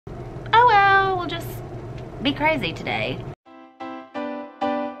be crazy today.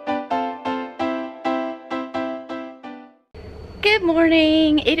 Good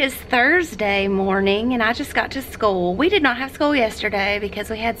morning. It is Thursday morning and I just got to school. We did not have school yesterday because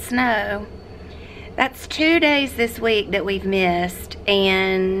we had snow. That's 2 days this week that we've missed,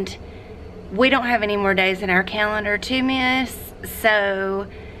 and we don't have any more days in our calendar to miss, so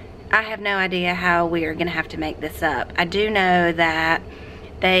I have no idea how we are gonna have to make this up. I do know that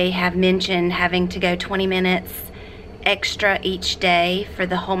they have mentioned having to go 20 minutes extra each day for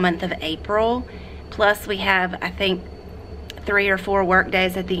the whole month of April. Plus we have, I think, 3 or 4 work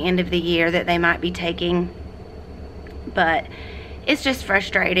days at the end of the year that they might be taking. But it's just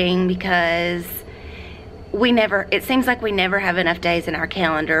frustrating because it seems like we never have enough days in our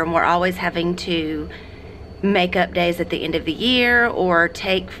calendar, and we're always having to make up days at the end of the year or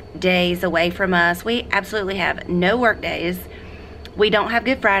take days away from us. We absolutely have no work days. We don't have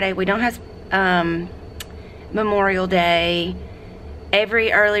Good Friday. We don't have Memorial Day.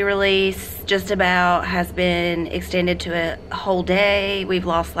 Every early release just about has been extended to a whole day. We've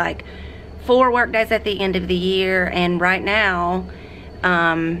lost like 4 work days at the end of the year, and right now,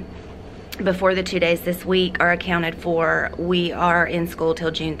 before the 2 days this week are accounted for, we are in school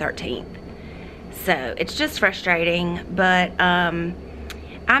till June 13th. So it's just frustrating, but I'm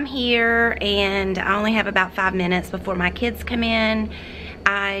here and I only have about 5 minutes before my kids come in.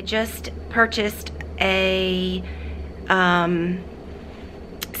 I just purchased some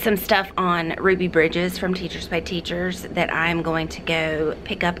stuff on Ruby Bridges from Teachers Pay Teachers that I'm going to go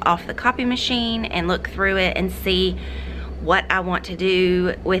pick up off the copy machine and look through it and see what I want to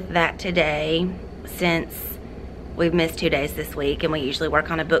do with that today, since we've missed 2 days this week and we usually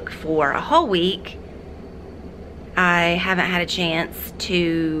work on a book for a whole week. I haven't had a chance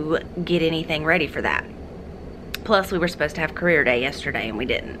to get anything ready for that. Plus we were supposed to have career day yesterday and we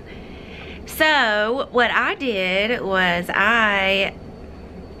didn't. So what I did was I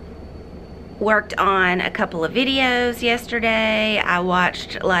worked on a couple of videos yesterday. I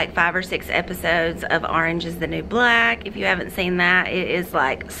watched like 5 or 6 episodes of Orange is the New Black. If you haven't seen that, it is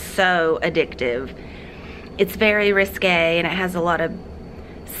like so addictive. It's very risque and it has a lot of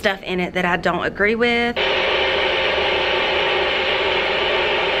stuff in it that I don't agree with.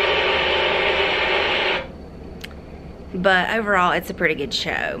 But overall, it's a pretty good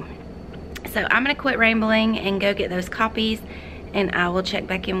show. So I'm gonna quit rambling and go get those copies, and I will check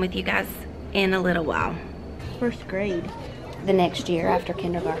back in with you guys in a little while. First grade. The next year after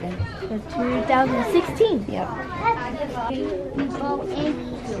kindergarten. 2016. Yep.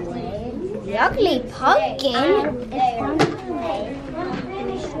 Ugly pumpkin.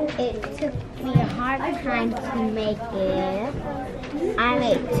 It took me a hard time to make it. I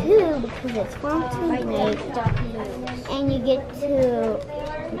made 2 because it's fun to make, and you get to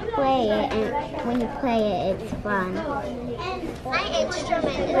play it, and when you play it, it's fun. My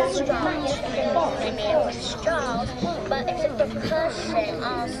instrument is straw. I made it with straw, but it's a percussion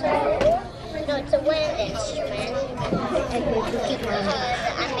also. No, it's a wind instrument. Because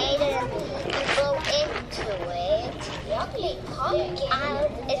I made it go into it.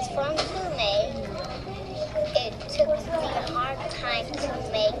 It's fun to make. It took me a hard time to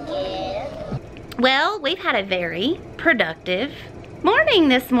make it. Well, we've had a very productive morning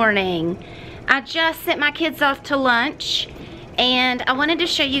this morning. I just sent my kids off to lunch, and I wanted to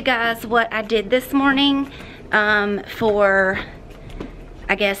show you guys what I did this morning for,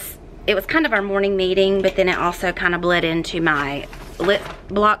 I guess, it was kind of our morning meeting, but then it also kind of bled into my lit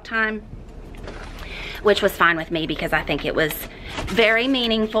block time, which was fine with me because I think it was very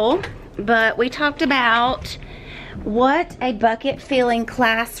meaningful. But we talked about what a bucket filling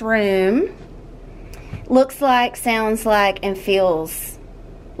classroom looks like, sounds like, and feels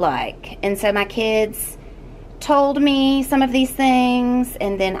like. And so my kids told me some of these things,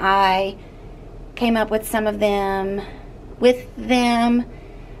 and then I came up with some of them with them.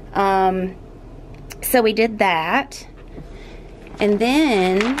 So we did that. And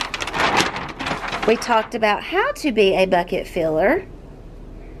then we talked about how to be a bucket filler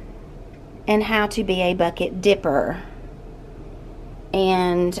and how to be a bucket dipper.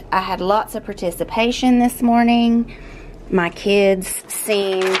 And I had lots of participation this morning. My kids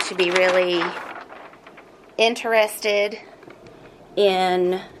seem to be really interested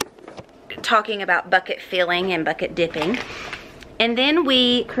in talking about bucket filling and bucket dipping. And then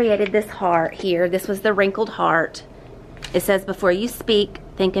we created this heart here. This was the wrinkled heart. It says, before you speak,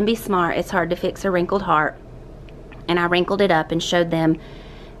 think and be smart. It's hard to fix a wrinkled heart. And I wrinkled it up and showed them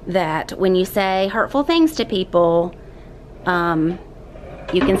that when you say hurtful things to people,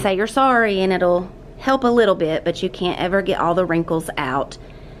 you can say you're sorry and it'll help a little bit, but you can't ever get all the wrinkles out.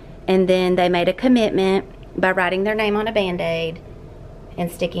 And then they made a commitment by writing their name on a Band-Aid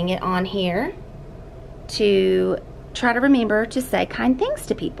and sticking it on here to try to remember to say kind things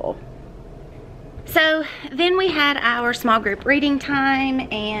to people. So then we had our small group reading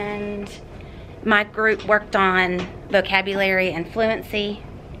time, and my group worked on vocabulary and fluency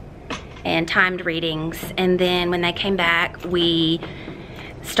and timed readings. And then when they came back, we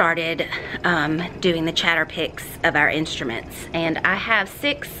started doing the chatter picks of our instruments. And I have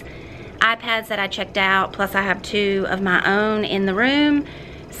 6 iPads that I checked out, plus I have 2 of my own in the room.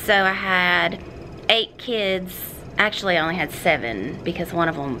 So I had 8 kids. Actually, I only had 7 because one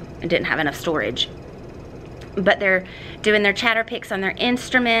of them didn't have enough storage. But they're doing their chatter picks on their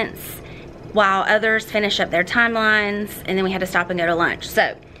instruments while others finish up their timelines, and then we had to stop and go to lunch.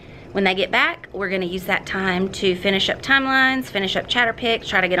 So when they get back, we're gonna use that time to finish up timelines, finish up chatter picks,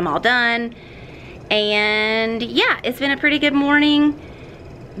 try to get them all done. And yeah, it's been a pretty good morning.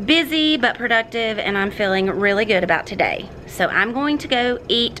 Busy but productive, and I'm feeling really good about today. So I'm going to go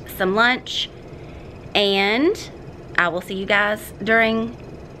eat some lunch, and I will see you guys during,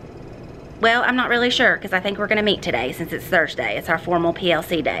 well, I'm not really sure because I think we're gonna meet today since it's Thursday. It's our formal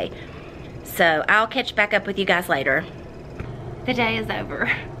PLC day. So I'll catch back up with you guys later. The day is over.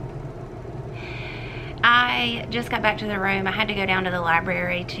 I just got back to the room. I had to go down to the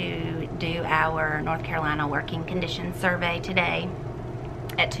library to do our North Carolina working conditions survey today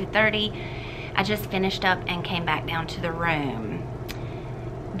at 2:30. I just finished up and came back down to the room.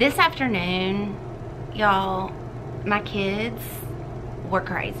 This afternoon, y'all, my kids were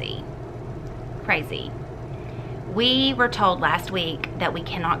crazy. Crazy. We were told last week that we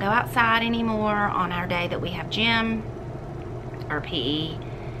cannot go outside anymore on our day that we have gym or PE.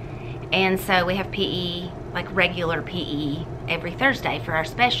 And so we have PE, like regular PE, every Thursday for our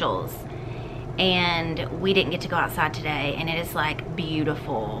specials. And we didn't get to go outside today, and it is like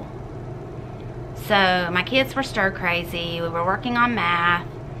beautiful. So my kids were stir crazy. We were working on math.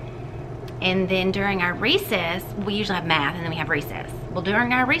 And then during our recess, we usually have math and then we have recess. Well,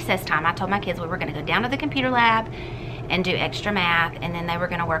 during our recess time, I told my kids we were gonna go down to the computer lab and do extra math, and then they were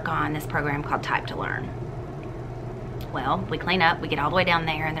gonna work on this program called Type to Learn. Well, we clean up, we get all the way down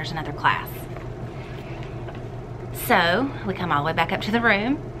there, and there's another class. So we come all the way back up to the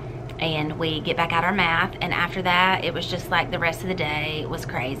room, and we get back out our math, and after that, it was just like the rest of the day was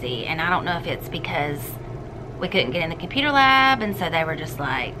crazy. And I don't know if it's because we couldn't get in the computer lab, and so they were just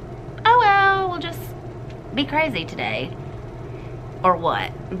like, oh well, we'll just be crazy today, or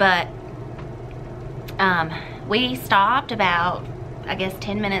what. But we stopped about, I guess,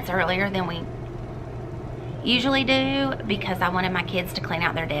 10 minutes earlier than we usually do because I wanted my kids to clean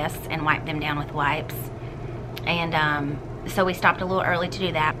out their desks and wipe them down with wipes. And so we stopped a little early to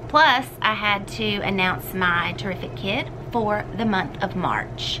do that. Plus, I had to announce my terrific kid for the month of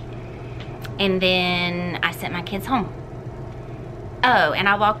March. And then I sent my kids home. Oh, and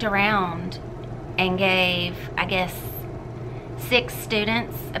I walked around and gave, I guess, 6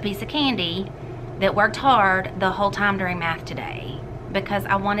 students a piece of candy that worked hard the whole time during math today because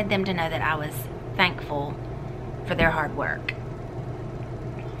I wanted them to know that I was thankful for their hard work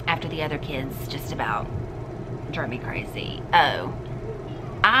after the other kids just about drove me crazy. Oh,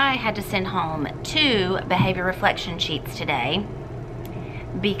 I had to send home 2 behavior reflection sheets today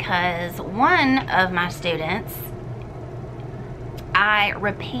because one of my students, I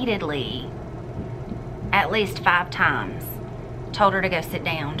repeatedly, at least 5 times, told her to go sit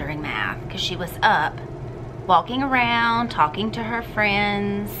down during math because she was up walking around, talking to her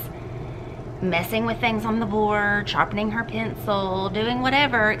friends, messing with things on the board, sharpening her pencil, doing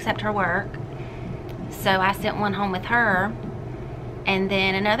whatever except her work. So I sent one home with her, and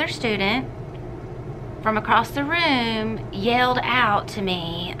then another student from across the room yelled out to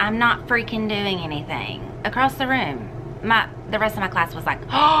me, "I'm not freaking doing anything," across the room. The rest of my class was like,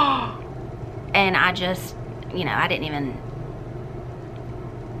 "Oh!" And I just, you know, I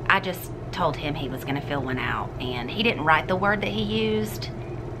just told him he was gonna fill one out, and he didn't write the word that he used.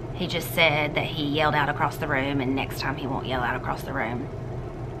 He just said that he yelled out across the room, and next time he won't yell out across the room.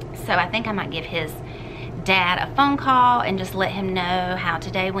 So I think I might give his dad a phone call and just let him know how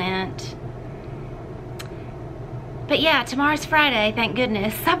today went. But yeah, tomorrow's Friday, thank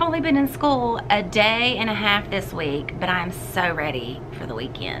goodness. I've only been in school a day and a half this week, but I'm so ready for the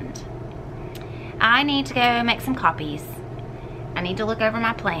weekend. I need to go make some copies. I need to look over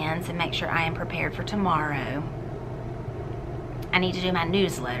my plans and make sure I am prepared for tomorrow. I need to do my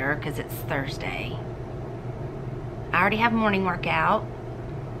newsletter because it's Thursday. I already have morning workout.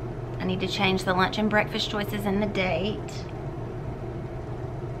 I need to change the lunch and breakfast choices and the date.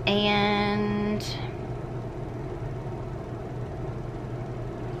 And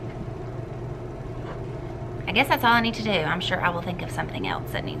I guess that's all I need to do. I'm sure I will think of something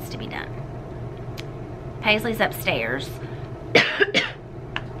else that needs to be done. Paisley's upstairs.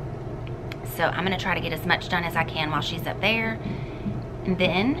 So I'm gonna try to get as much done as I can while she's up there. And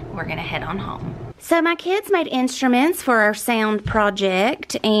then we're gonna head on home. So my kids made instruments for our sound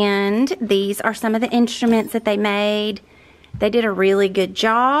project, and these are some of the instruments that they made. They did a really good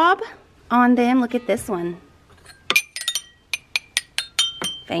job on them. Look at this one.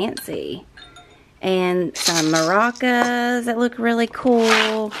 Fancy. And some maracas that look really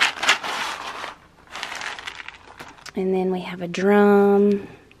cool. And then we have a drum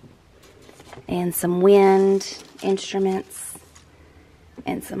and some wind instruments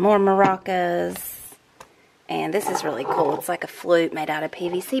and some more maracas. And this is really cool. It's like a flute made out of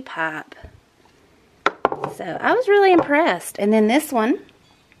PVC pipe. So I was really impressed. And then this one,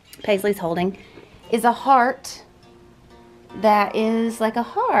 Paisley's holding, is a heart that is like a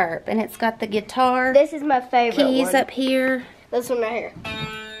harp. And it's got the guitar. This is my favorite keys one. up here. This one right here.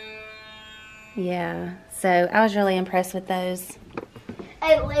 Yeah. So I was really impressed with those.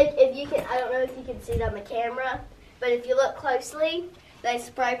 And like, if you can, I don't know if you can see it on the camera, but if you look closely, they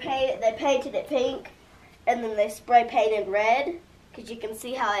spray painted, they painted it pink, and then they spray painted red, because you can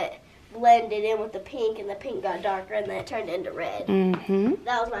see how it blended in with the pink, and the pink got darker, and then it turned into red. Mm-hmm.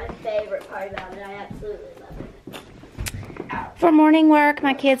 That was my favorite part about it. I absolutely love it. For morning work,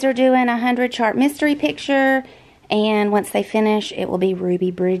 my kids are doing a 100-chart mystery picture, and once they finish, it will be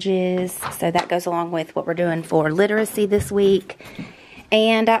Ruby Bridges. So that goes along with what we're doing for literacy this week.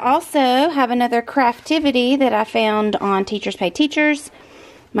 And I also have another craftivity that I found on Teachers Pay Teachers.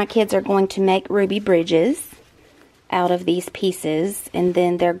 My kids are going to make Ruby Bridges out of these pieces, and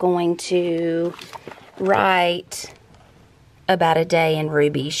then they're going to write about a day in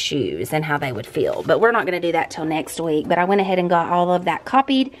Ruby's shoes and how they would feel. But we're not going to do that till next week. But I went ahead and got all of that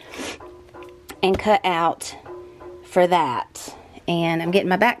copied and cut out for that. And I'm getting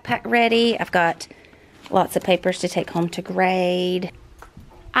my backpack ready. I've got lots of papers to take home to grade.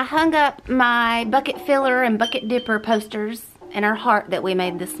 I hung up my bucket filler and bucket dipper posters and our heart that we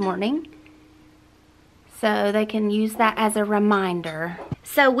made this morning, so they can use that as a reminder.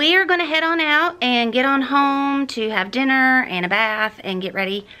 So we are going to head on out and get on home to have dinner and a bath and get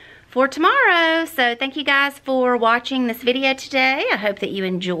ready for tomorrow. So thank you guys for watching this video today. I hope that you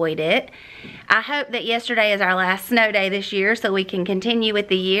enjoyed it. I hope that yesterday is our last snow day this year, so we can continue with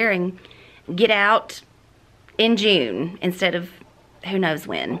the year and get out in June instead of who knows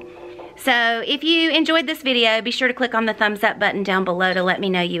when. So if you enjoyed this video, be sure to click on the thumbs up button down below to let me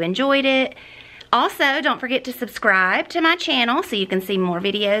know you enjoyed it. Also, don't forget to subscribe to my channel so you can see more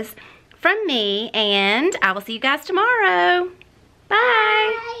videos from me, and I will see you guys tomorrow.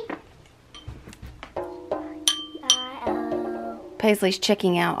 Bye. Paisley's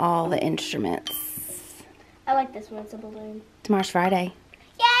checking out all the instruments. I like this one. It's a balloon. Tomorrow's Friday.